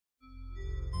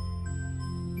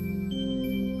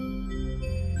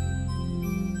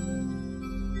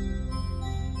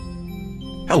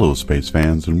Hello space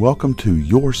fans, and welcome to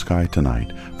Your Sky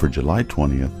Tonight for July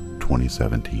 20th,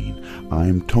 2017.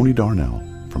 I'm Tony Darnell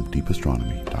from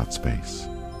DeepAstronomy.space.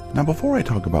 Now before I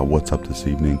talk about what's up this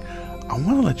evening, I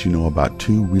want to let you know about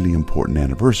two really important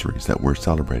anniversaries that we're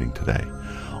celebrating today.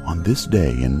 On this day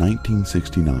in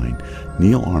 1969,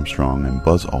 Neil Armstrong and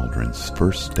Buzz Aldrin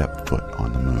first stepped foot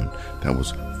on the moon. That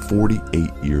was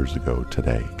 48 years ago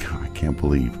today. I can't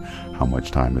believe how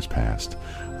much time has passed.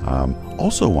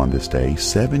 Also on this day,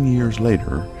 7 years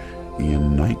later,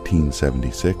 in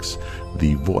 1976,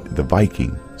 the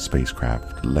Viking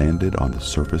spacecraft landed on the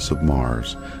surface of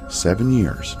Mars 7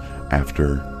 years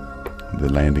after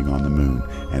the landing on the moon,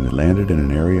 and it landed in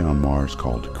an area on Mars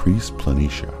called Cres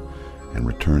Planitia and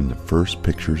returned the first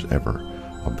pictures ever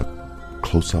of the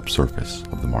close-up surface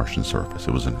of the Martian surface.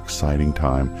 It was an exciting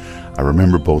time. I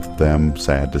remember both of them,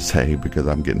 sad to say, because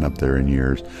I'm getting up there in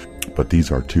years. But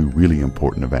these are two really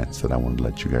important events that I want to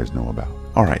let you guys know about.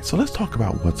 Alright, so let's talk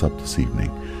about what's up this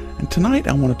evening. And tonight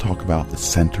I want to talk about the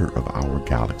center of our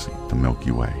galaxy, the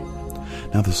Milky Way.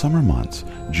 Now the summer months,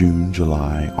 June,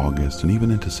 July, August, and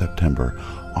even into September,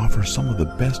 offer some of the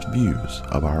best views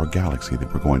of our galaxy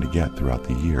that we're going to get throughout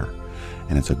the year.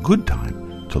 And it's a good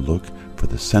time to look for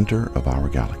the center of our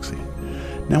galaxy.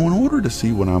 Now in order to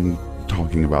see what I'm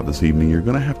talking about this evening, you're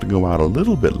going to have to go out a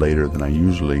little bit later than I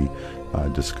usually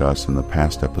discuss in the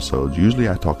past episodes. Usually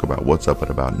I talk about what's up at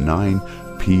about 9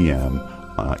 p.m.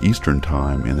 Eastern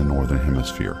time in the Northern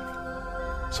Hemisphere.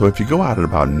 So if you go out at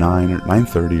about 9 or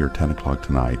 9:30 or 10 o'clock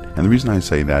tonight, and the reason I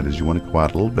say that is you want to go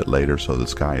out a little bit later so the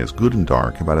sky is good and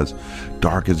dark, about as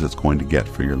dark as it's going to get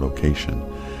for your location.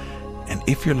 And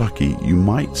if you're lucky, you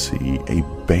might see a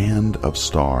band of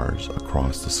stars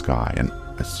across the sky, and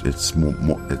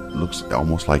it looks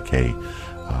almost like a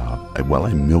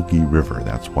Milky River.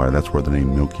 That's where the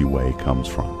name Milky Way comes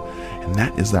from. And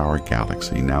that is our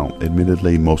galaxy. Now,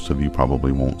 admittedly, most of you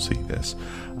probably won't see this,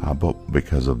 but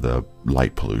because of the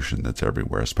light pollution that's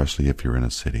everywhere, especially if you're in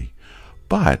a city.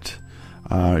 But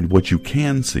what you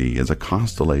can see is a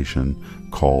constellation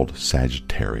called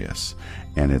Sagittarius.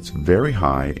 And it's very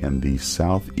high in the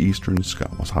southeastern sky.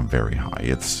 Well, it's not very high.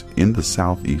 It's in the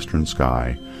southeastern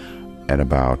sky at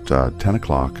about 10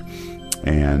 o'clock.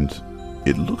 And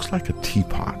it looks like a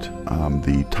teapot.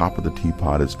 The top of the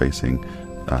teapot is facing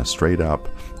straight up.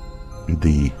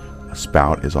 The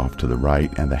spout is off to the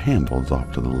right, and the handle is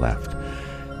off to the left.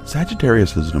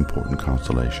 Sagittarius is an important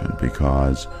constellation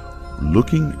because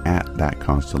looking at that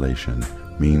constellation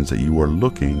means that you are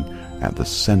looking at the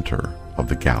center of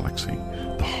the galaxy.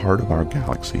 The heart of our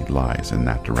galaxy lies in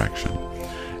that direction.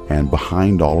 And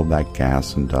behind all of that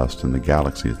gas and dust in the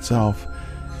galaxy itself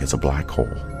is a black hole.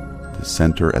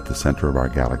 At the center of our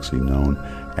galaxy, known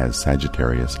as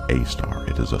Sagittarius A star.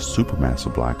 It is a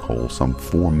supermassive black hole, some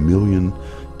 4 million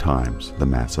times the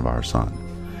mass of our sun.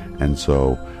 And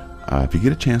so, if you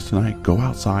get a chance tonight, go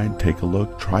outside, take a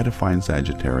look, try to find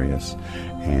Sagittarius,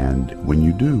 and when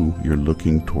you do, you're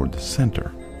looking toward the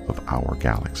center of our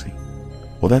galaxy.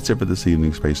 Well, that's it for this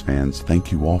evening, space fans.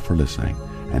 Thank you all for listening,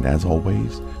 and as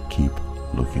always, keep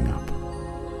looking up.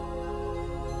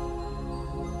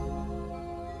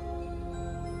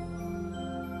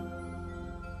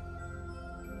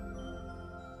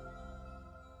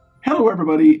 Hello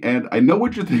everybody, and I know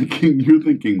what you're thinking. You're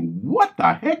thinking, what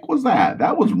the heck was that?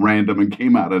 That was random and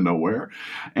came out of nowhere.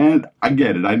 And I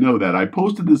get it, I know that. I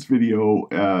posted this video,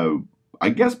 I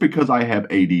guess because I have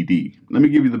ADD. Let me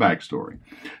give you the backstory.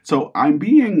 So I'm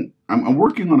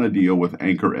working on a deal with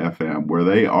Anchor FM where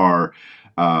they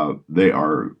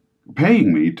are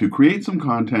paying me to create some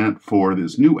content for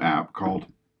this new app called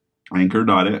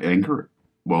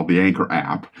the Anchor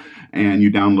app, and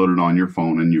you download it on your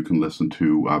phone and you can listen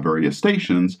to various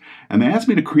stations. And they asked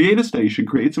me to create a station,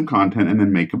 create some content, and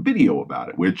then make a video about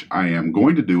it, which I am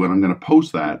going to do, and I'm going to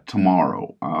post that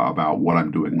tomorrow about what I'm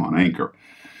doing on Anchor.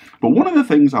 But one of the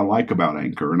things I like about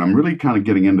Anchor, and I'm really kind of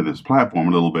getting into this platform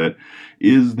a little bit,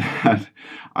 is that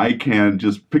I can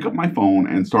just pick up my phone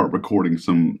and start recording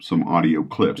some audio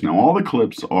clips. Now, all the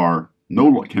clips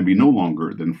can be no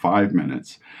longer than 5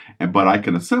 minutes, but I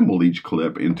can assemble each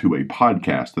clip into a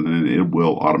podcast, and then it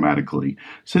will automatically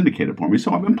syndicate it for me.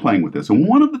 So I've been playing with this, and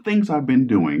one of the things I've been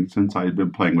doing since I've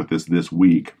been playing with this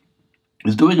week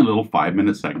is doing a little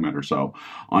 5-minute segment or so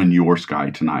on Your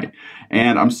Sky Tonight.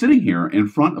 And I'm sitting here in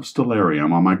front of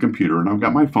Stellarium on my computer, and I've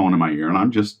got my phone in my ear, and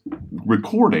I'm just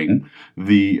recording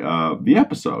the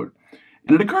episode.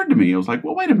 And it occurred to me, I was like,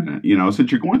 well, wait a minute,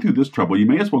 since you're going through this trouble, you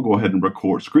may as well go ahead and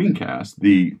screencast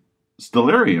the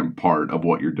Stellarium part of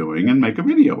what you're doing and make a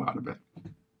video out of it.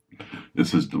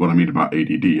 This is what I mean about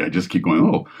ADD. I just keep going,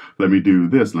 oh, let me do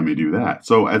this, let me do that.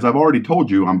 So as I've already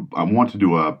told you, I want to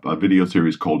do a video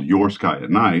series called Your Sky at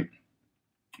Night,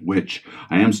 which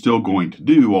I am still going to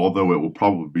do, although it will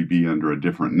probably be under a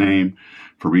different name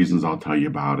for reasons I'll tell you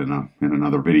about in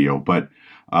another video. But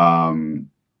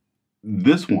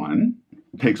this one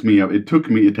takes me, it takes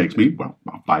me, well,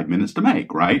 about 5 minutes to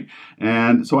make, right?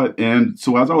 And so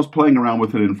as I was playing around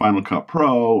with it in Final Cut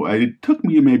Pro, it took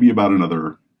me maybe about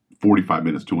another 45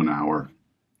 minutes to an hour.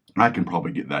 I can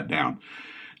probably get that down.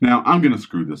 Now, I'm going to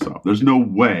screw this up. There's no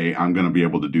way I'm going to be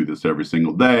able to do this every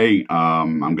single day.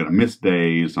 I'm going to miss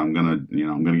days. I'm going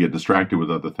to get distracted with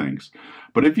other things.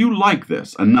 But if you like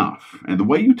this enough, and the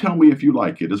way you tell me if you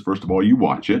like it is, first of all, you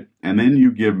watch it, and then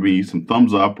you give me some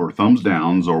thumbs up or thumbs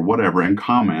downs or whatever, and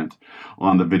comment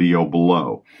on the video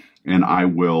below. And I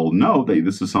will know that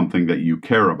this is something that you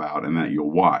care about and that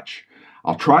you'll watch.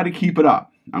 I'll try to keep it up.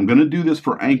 I'm going to do this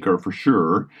for Anchor for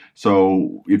sure.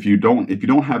 So if you don't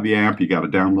have the app, you got to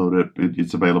download it.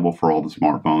 It's available for all the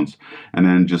smartphones, and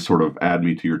then just sort of add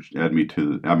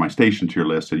my station to your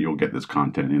list, and you'll get this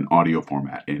content in audio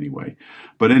format anyway.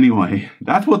 But anyway,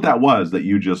 that's what that was that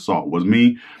you just saw, was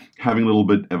me having a little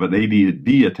bit of an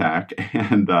ADD attack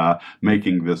and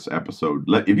making this episode.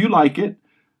 If you like it,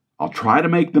 I'll try to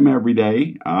make them every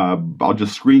day. I'll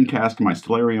just screencast my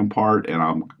Stellarium part, and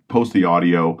I'll post the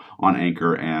audio on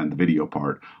Anchor and the video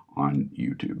part on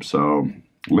YouTube. So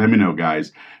let me know,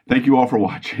 guys. Thank you all for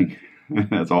watching.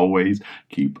 As always,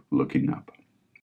 keep looking up.